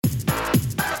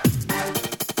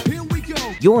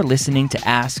You're listening to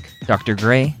Ask Dr.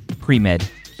 Gray Pre-Med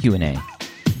Q&A.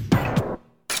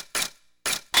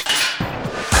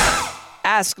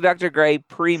 Ask Dr. Gray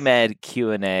Pre-Med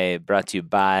Q&A brought to you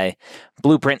by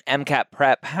Blueprint MCAT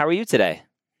Prep. How are you today?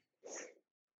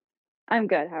 I'm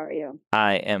good. How are you?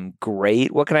 I am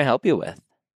great. What can I help you with?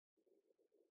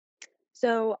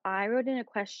 So I wrote in a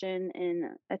question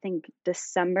in, I think,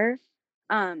 December,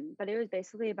 but it was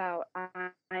basically about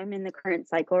I'm in the current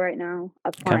cycle right now,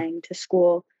 applying to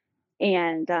school,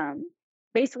 and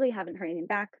basically haven't heard anything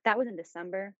back. That was in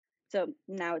December. So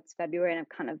now it's February, and I've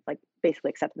kind of like basically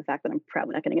accepted the fact that I'm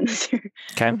probably not getting in this year.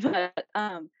 Okay. But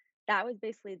that was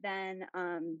basically then.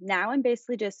 Now I'm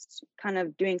basically just kind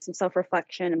of doing some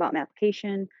self-reflection about my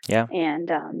application. Yeah.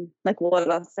 And like what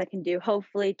else I can do,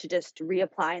 hopefully to just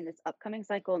reapply in this upcoming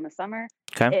cycle in the summer,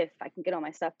 Okay. if I can get all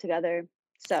my stuff together.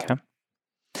 So. Okay.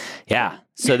 Yeah.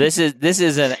 So this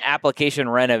is an application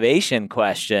renovation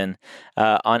question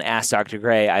on Ask Dr.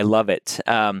 Gray. I love it.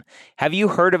 Have you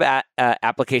heard of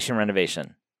application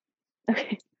renovation?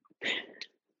 Okay.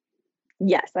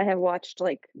 Yes, I have watched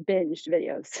like binged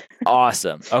videos.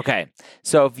 Awesome. Okay.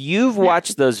 So if you've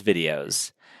watched those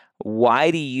videos,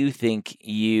 why do you think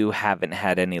you haven't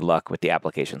had any luck with the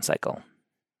application cycle?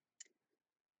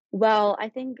 Well, I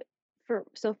think for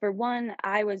one,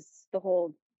 I was the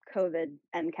whole COVID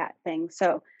MCAT thing.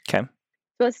 So Okay.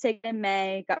 supposed to take it in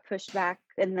May, got pushed back,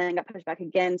 and then got pushed back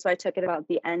again. So I took it about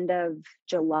the end of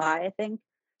July, I think.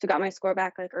 So got my score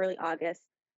back like early August.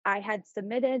 I had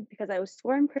submitted because I was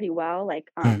scoring pretty well,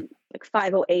 like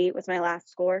 508 was my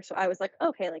last score. So I was like,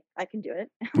 okay, like I can do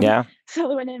it. Yeah. So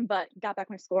I went in, but got back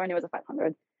my score and it was a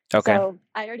 500. Okay. So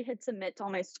I already had submit to all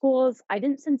my schools. I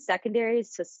didn't send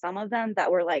secondaries to some of them that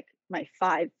were like my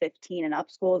 515 and up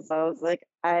schools. So I was like,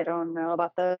 I don't know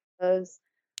about those.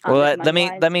 Well,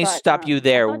 let me stop you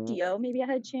there. I thought DO maybe I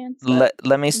had a chance.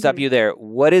 Let me stop you there.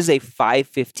 What is a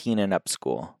 515 and up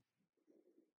school?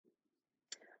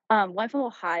 One from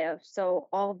Ohio. So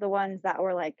all of the ones that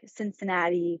were like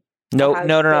Cincinnati. No.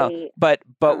 State,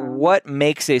 But what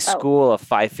makes a school a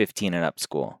 515 and up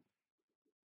school?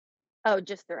 Oh,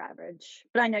 just their average.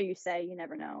 But I know you say you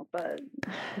never know, but.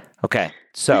 Okay.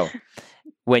 So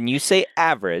when you say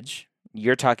average,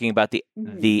 you're talking about the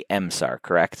MSAR,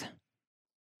 correct?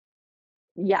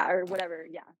 Yeah, or whatever.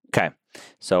 Yeah. Okay.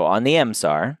 So on the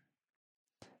MSAR,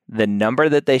 the number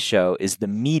that they show is the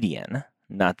median,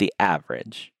 not the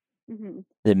average. Mm-hmm.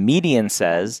 The median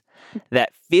says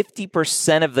that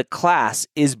 50% of the class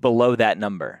is below that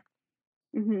number.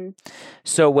 Mm-hmm.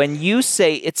 So when you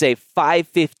say it's a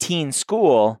 515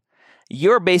 school,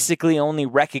 you're basically only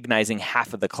recognizing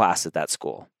half of the class at that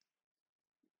school.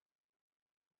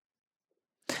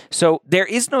 So there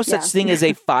is no such thing as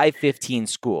a 515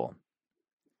 school.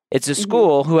 It's a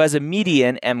school who has a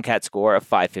median MCAT score of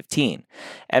 515.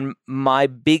 And my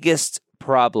biggest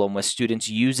problem with students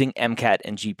using MCAT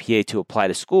and GPA to apply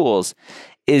to schools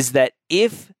is that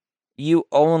if you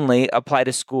only apply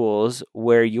to schools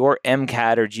where your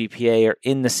MCAT or GPA are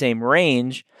in the same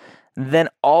range, then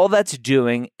all that's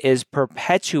doing is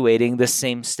perpetuating the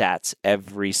same stats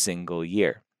every single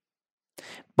year.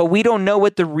 But we don't know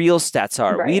what the real stats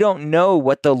are. Right. We don't know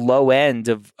what the low end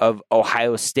of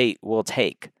Ohio State will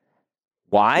take.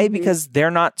 Why? Because they're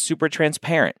not super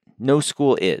transparent. No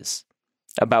school is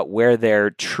about where their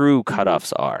true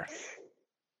cutoffs are.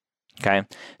 Okay?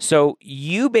 So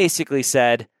you basically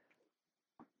said,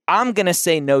 I'm going to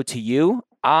say no to you.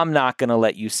 I'm not going to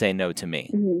let you say no to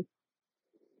me.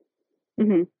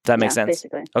 Does that make sense?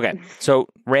 Basically. Okay. So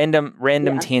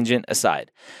random tangent aside.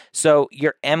 So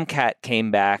your MCAT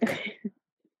came back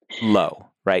low,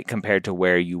 right? Compared to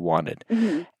where you wanted.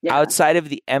 Yeah. Outside of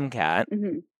the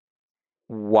MCAT,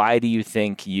 why do you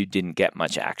think you didn't get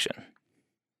much action?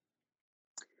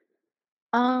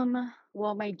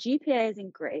 Well, my GPA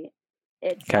isn't great.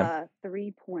 It's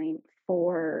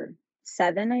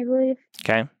 3.47, I believe.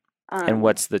 Okay. And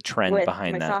what's the trend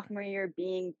behind that? My sophomore year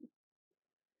being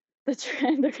the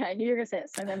trend. Okay, I knew you were gonna say it,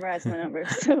 so I memorized my numbers.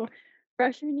 So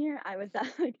freshman year, I was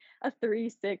at like a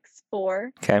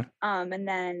 3.64. Okay. And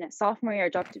then sophomore year, I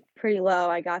dropped it pretty low.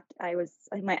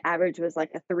 My average was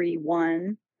like a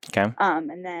 3.1. Okay.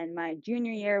 And then my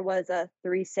junior year was a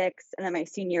 3.6, and then my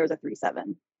senior year was a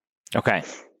 3.7. Okay.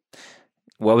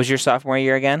 What was your sophomore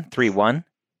year again? 3.1?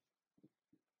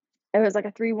 It was like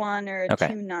a 3.1 or a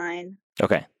 2.9.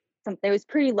 Okay. Something. It was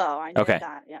pretty low. I know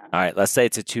that. Yeah. All right. Let's say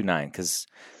it's a 2.9 because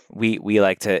We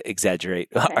like to exaggerate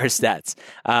Okay. our stats.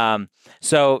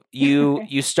 So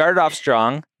you started off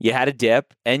strong, you had a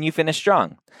dip, and you finished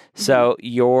strong. So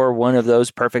you're one of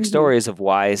those perfect stories of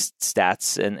why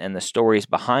stats and the stories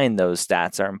behind those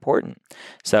stats are important.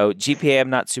 So GPA, I'm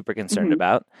not super concerned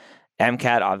about.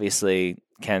 MCAT obviously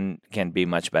can be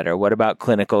much better. What about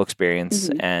clinical experience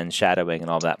and shadowing and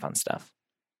all that fun stuff?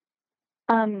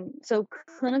 So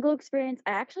clinical experience,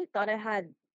 I actually thought I had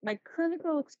my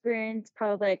clinical experience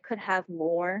probably I could have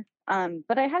more.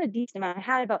 But I had a decent amount. I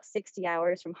had about 60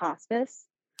 hours from hospice,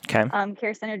 Okay.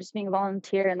 care center, just being a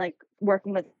volunteer and like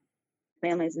working with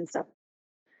families and stuff.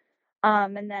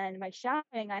 And then my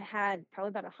shadowing, I had probably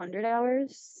about 100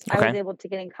 hours. I was able to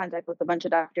get in contact with a bunch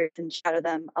of doctors and shadow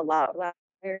them a lot.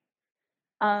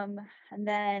 And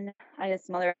then I did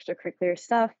some other extracurricular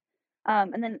stuff.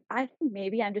 And then I think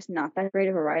maybe I'm just not that great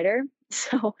of a writer.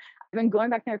 So I've been going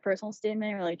back to my personal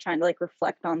statement and really trying to like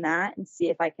reflect on that and see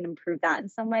if I can improve that in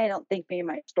some way. I don't think maybe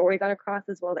my story got across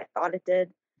as well as I thought it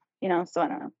did, so I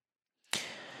don't know.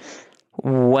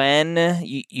 When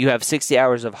you have 60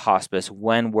 hours of hospice,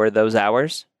 when were those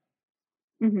hours?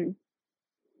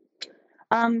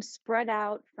 Spread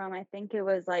out from, I think it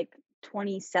was like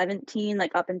 2017,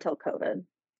 like up until COVID.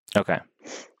 Okay.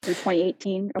 Through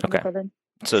 2018, up until COVID.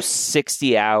 So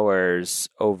 60 hours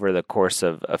over the course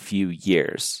of a few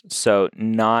years. So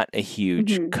not a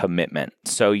huge commitment.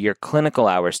 So your clinical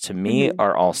hours to me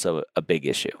are also a big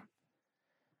issue.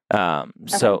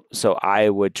 So I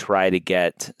would try to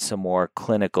get some more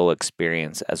clinical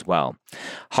experience as well.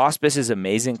 Hospice is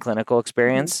amazing clinical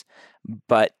experience,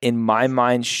 but in my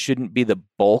mind shouldn't be the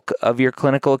bulk of your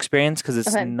clinical experience because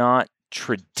it's not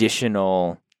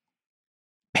traditional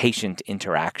patient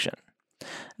interaction.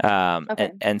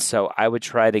 And so I would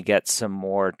try to get some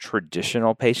more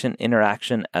traditional patient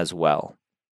interaction as well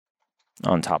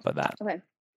on top of that. Okay.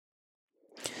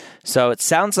 So it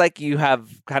sounds like you have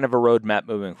kind of a roadmap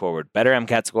moving forward. Better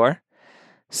MCAT score,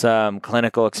 some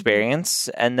clinical experience,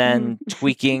 and then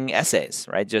tweaking essays,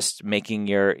 right? Just making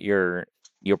your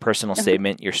personal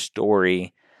statement, your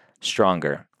story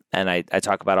stronger. And I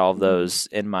talk about all of those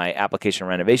in my application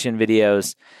renovation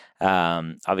videos.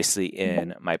 Obviously,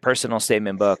 in my personal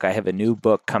statement book, I have a new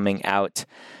book coming out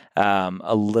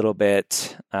a little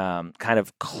bit kind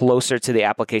of closer to the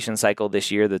application cycle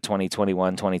this year, the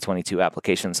 2021-2022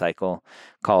 application cycle,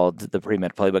 called The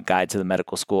Pre-Med Playbook Guide to the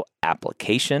Medical School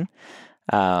Application.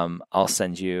 I'll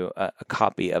send you a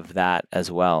copy of that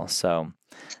as well. So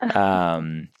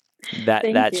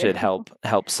that should help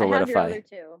solidify. I have your other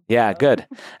two. Yeah, good.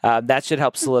 That should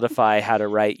help solidify how to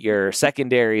write your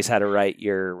secondaries, how to write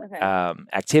your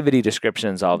activity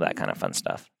descriptions, all of that kind of fun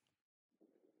stuff.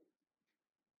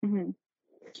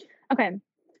 Okay.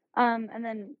 And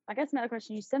then I guess another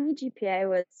question, you said the GPA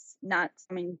was not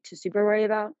something to super worry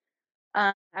about.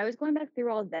 I was going back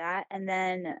through all of that. And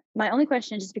then my only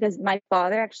question is just because my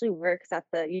father actually works at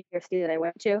the university that I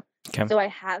went to. Okay. So I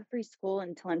have free school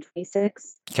until I'm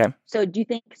 26. Okay. So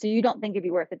you don't think it'd be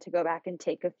worth it to go back and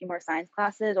take a few more science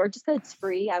classes, or just because it's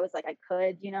free? I was like, I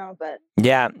could, but.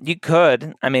 Yeah, you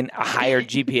could. I mean, a higher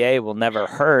GPA will never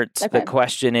hurt. The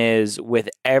question is, with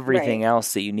everything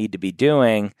else that you need to be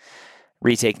doing,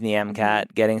 retaking the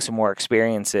MCAT, getting some more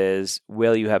experiences,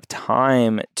 will you have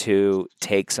time to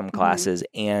take some classes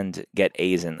and get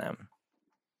A's in them?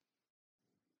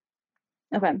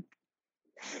 Okay.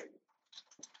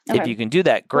 If you can do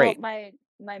that, great. Well,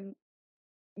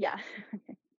 yeah.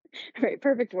 Right,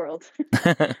 perfect world.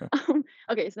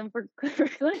 Okay, so for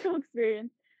clinical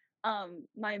experience,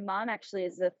 my mom actually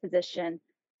is a physician.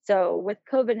 So with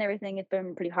COVID and everything, it's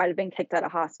been pretty hard. I've been kicked out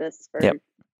of hospice for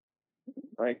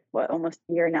almost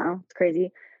a year now. It's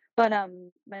crazy. But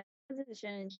my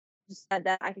physician just said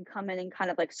that I could come in and kind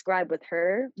of like scribe with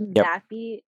her. Would that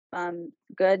be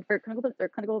good for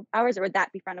clinical hours, or would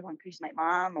that be frowned upon because she's my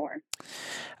mom? Or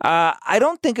I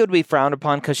don't think it would be frowned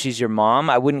upon because she's your mom.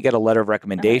 I wouldn't get a letter of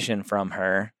recommendation from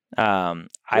her.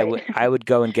 I would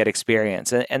go and get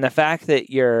experience, and the fact that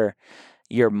your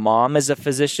mom is a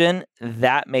physician,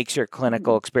 that makes your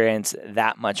clinical experience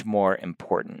that much more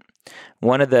important.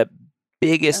 One of the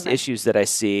biggest issues that I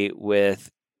see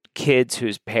with kids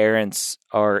whose parents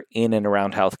are in and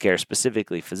around healthcare,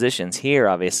 specifically physicians here,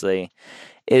 obviously,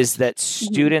 is that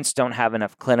students don't have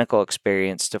enough clinical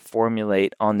experience to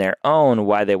formulate on their own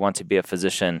why they want to be a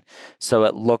physician. So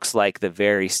it looks like the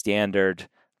very standard,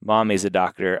 mommy's a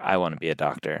doctor, I want to be a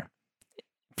doctor,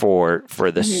 for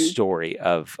the story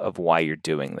of why you're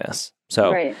doing this.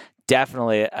 So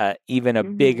definitely even a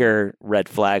bigger red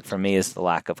flag for me is the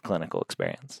lack of clinical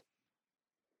experience.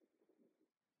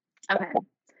 Okay.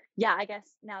 Yeah, I guess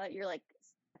now that you're like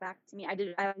back to me.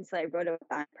 I wrote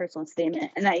a personal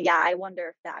statement, and I wonder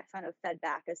if that kind of fed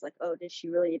back as like, oh, does she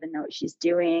really even know what she's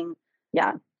doing?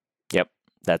 Yeah. Yep.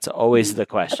 That's always the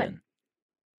question.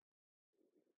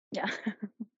 Okay. Yeah.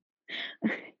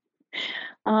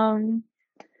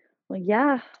 Well,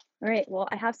 yeah. All right. Well,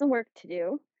 I have some work to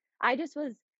do.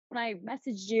 When I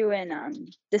messaged you in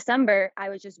December, I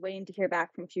was just waiting to hear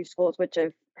back from a few schools, which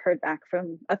I've heard back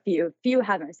from a few. Few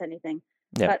haven't said anything.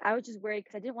 Yeah. But I was just worried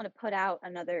because I didn't want to put out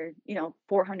another,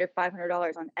 $400,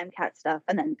 $500 on MCAT stuff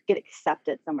and then get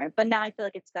accepted somewhere. But now I feel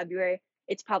like it's February.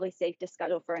 It's probably safe to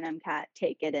schedule for an MCAT,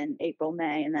 take it in April,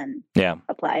 May, and then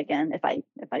apply again if I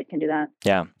can do that.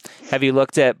 Yeah. Have you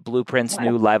looked at Blueprint's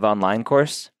new live online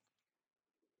course?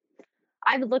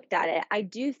 I've looked at it. I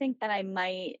do think that I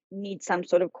might need some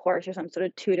sort of course or some sort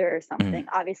of tutor or something.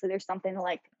 Obviously, there's something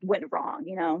that went wrong,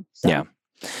 So. Yeah.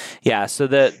 Yeah, so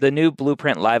the new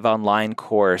Blueprint Live Online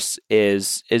course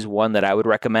is one that I would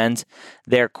recommend.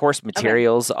 Their course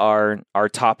materials are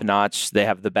top notch. They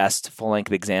have the best full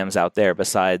length exams out there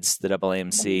besides the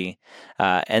AAMC.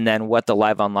 And then what the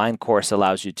Live Online course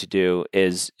allows you to do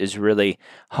is really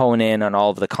hone in on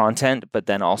all of the content, but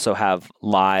then also have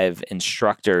live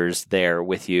instructors there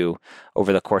with you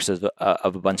over the course of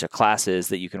a bunch of classes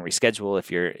that you can reschedule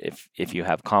if you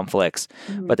have conflicts.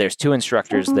 But there's 2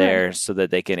 instructors there so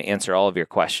that they can answer all of your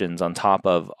questions on top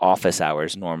of office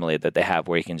hours normally that they have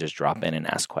where you can just drop in and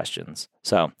ask questions.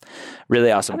 So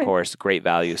really awesome course, great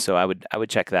value. So I would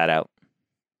check that out.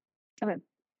 Okay.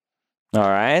 All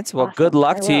right. Well, good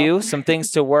luck to you. Some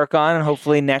things to work on, and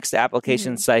hopefully next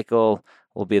application cycle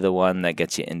will be the one that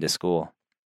gets you into school.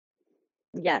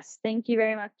 Yes. Thank you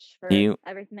very much for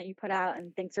everything that you put out,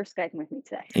 and thanks for Skyping with me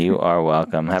today. You are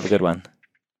welcome. Have a good one.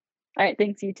 All right.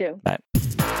 Thanks. You too. Bye.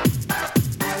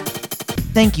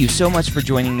 Thank you so much for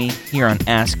joining me here on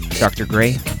Ask Dr.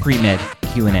 Gray Pre-Med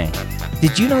Q&A.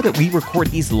 Did you know that we record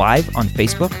these live on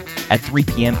Facebook at 3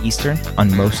 p.m. Eastern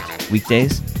on most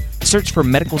weekdays? Search for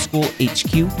Medical School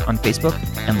HQ on Facebook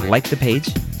and like the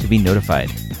page to be notified.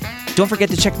 Don't forget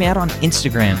to check me out on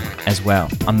Instagram as well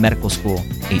on Medical School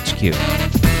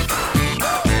HQ.